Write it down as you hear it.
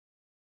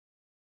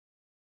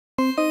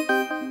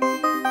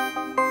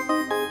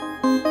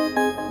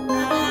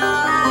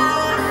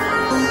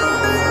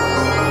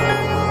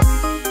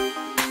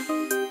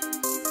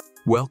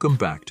Welcome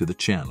back to the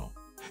channel.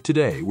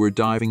 Today we're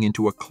diving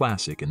into a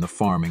classic in the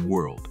farming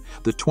world,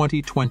 the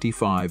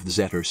 2025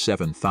 Zetor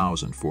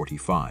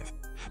 7045.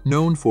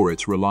 Known for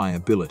its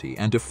reliability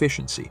and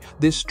efficiency,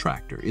 this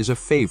tractor is a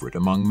favorite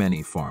among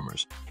many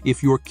farmers.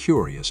 If you're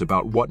curious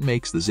about what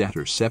makes the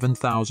Zetor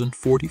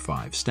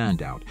 7045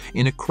 stand out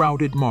in a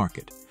crowded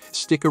market,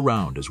 stick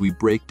around as we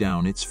break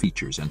down its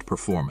features and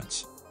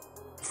performance.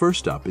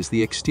 First up is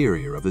the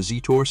exterior of the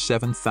Zetor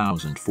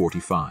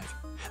 7045.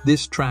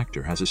 This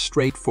tractor has a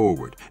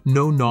straightforward,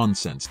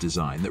 no-nonsense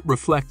design that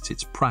reflects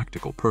its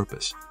practical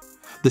purpose.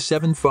 The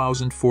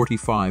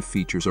 7045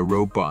 features a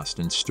robust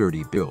and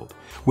sturdy build,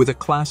 with a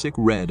classic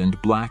red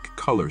and black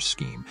color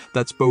scheme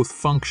that's both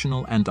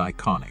functional and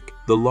iconic.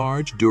 The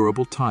large,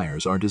 durable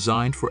tires are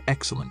designed for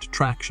excellent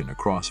traction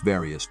across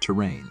various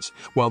terrains,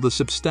 while the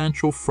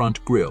substantial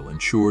front grille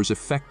ensures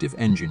effective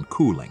engine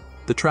cooling.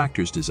 The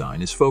tractor's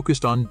design is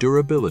focused on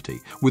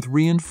durability, with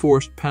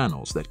reinforced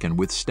panels that can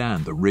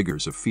withstand the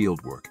rigors of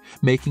fieldwork,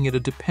 making it a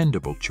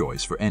dependable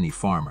choice for any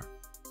farmer.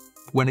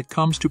 When it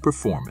comes to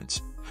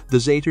performance, the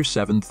Zetor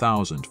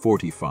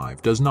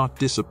 7045 does not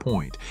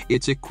disappoint.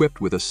 It's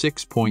equipped with a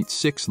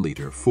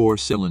 6.6-liter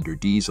four-cylinder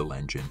diesel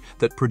engine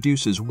that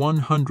produces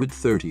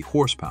 130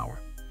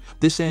 horsepower.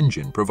 This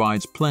engine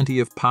provides plenty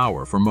of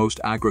power for most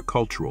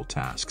agricultural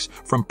tasks,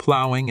 from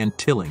plowing and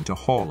tilling to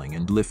hauling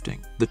and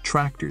lifting. The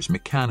tractor's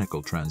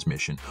mechanical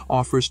transmission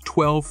offers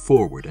 12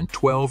 forward and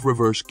 12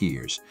 reverse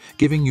gears,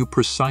 giving you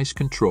precise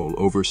control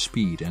over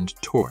speed and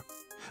torque.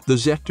 The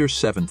Zetor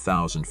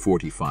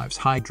 7045's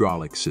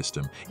hydraulic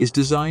system is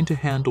designed to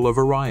handle a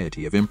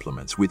variety of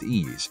implements with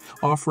ease,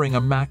 offering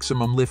a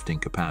maximum lifting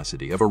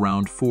capacity of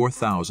around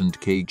 4,000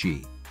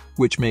 kg,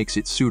 which makes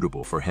it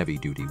suitable for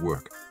heavy-duty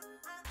work.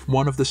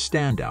 One of the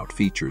standout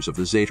features of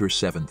the Zetor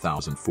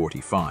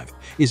 7045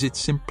 is its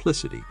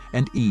simplicity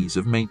and ease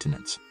of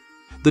maintenance.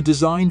 The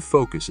design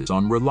focuses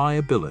on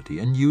reliability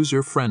and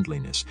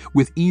user-friendliness,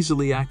 with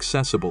easily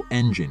accessible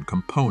engine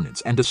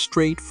components and a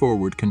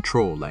straightforward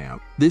control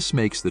layout. This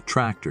makes the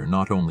tractor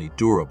not only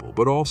durable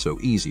but also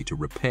easy to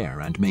repair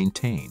and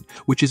maintain,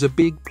 which is a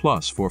big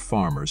plus for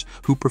farmers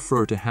who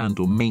prefer to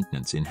handle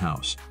maintenance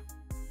in-house.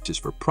 As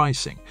for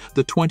pricing,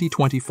 the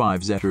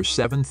 2025 Zetor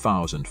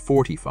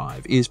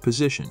 7045 is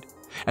positioned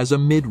as a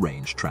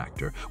mid-range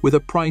tractor with a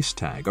price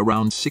tag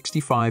around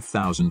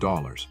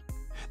 $65,000.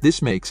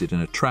 This makes it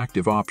an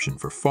attractive option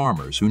for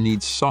farmers who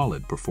need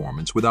solid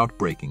performance without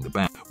breaking the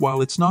bank.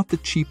 While it's not the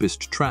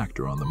cheapest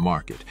tractor on the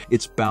market,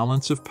 its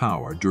balance of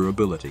power,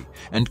 durability,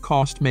 and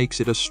cost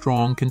makes it a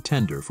strong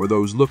contender for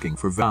those looking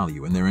for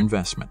value in their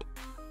investment.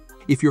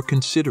 If you're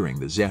considering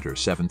the Zetor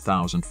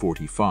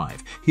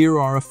 7045, here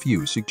are a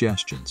few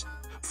suggestions.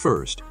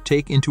 First,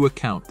 take into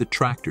account the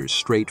tractor's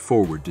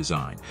straightforward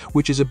design,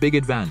 which is a big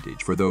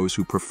advantage for those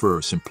who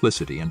prefer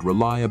simplicity and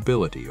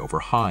reliability over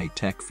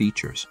high-tech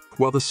features.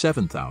 While the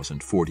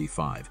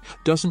 7045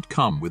 doesn't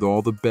come with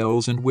all the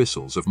bells and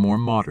whistles of more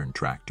modern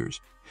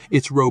tractors,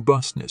 its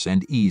robustness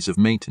and ease of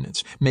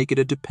maintenance make it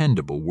a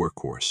dependable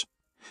workhorse.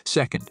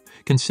 Second,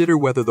 consider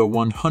whether the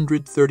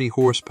 130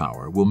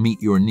 horsepower will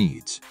meet your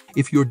needs.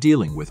 If you're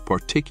dealing with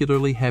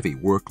particularly heavy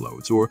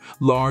workloads or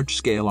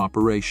large-scale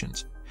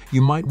operations,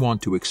 you might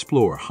want to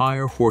explore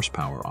higher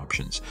horsepower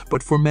options,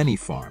 but for many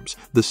farms,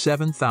 the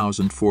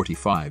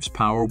 7045's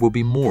power will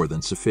be more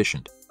than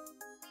sufficient.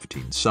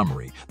 In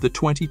summary, the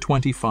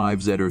 2025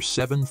 Zetor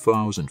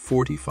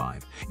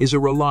 7045 is a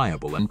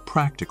reliable and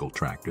practical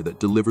tractor that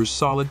delivers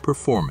solid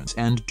performance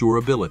and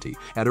durability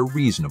at a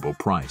reasonable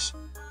price.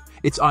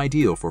 It's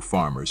ideal for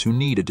farmers who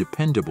need a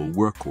dependable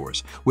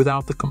workhorse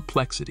without the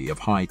complexity of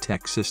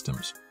high-tech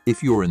systems.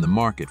 If you're in the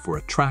market for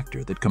a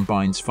tractor that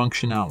combines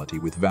functionality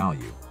with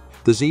value,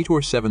 the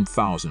Zetor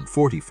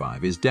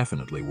 7045 is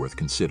definitely worth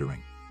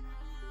considering.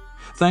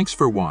 Thanks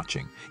for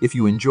watching. If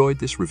you enjoyed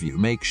this review,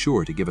 make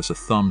sure to give us a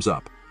thumbs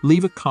up,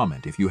 leave a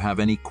comment if you have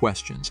any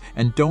questions,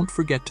 and don't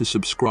forget to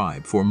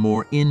subscribe for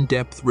more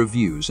in-depth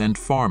reviews and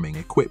farming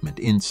equipment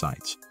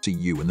insights. See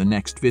you in the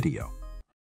next video.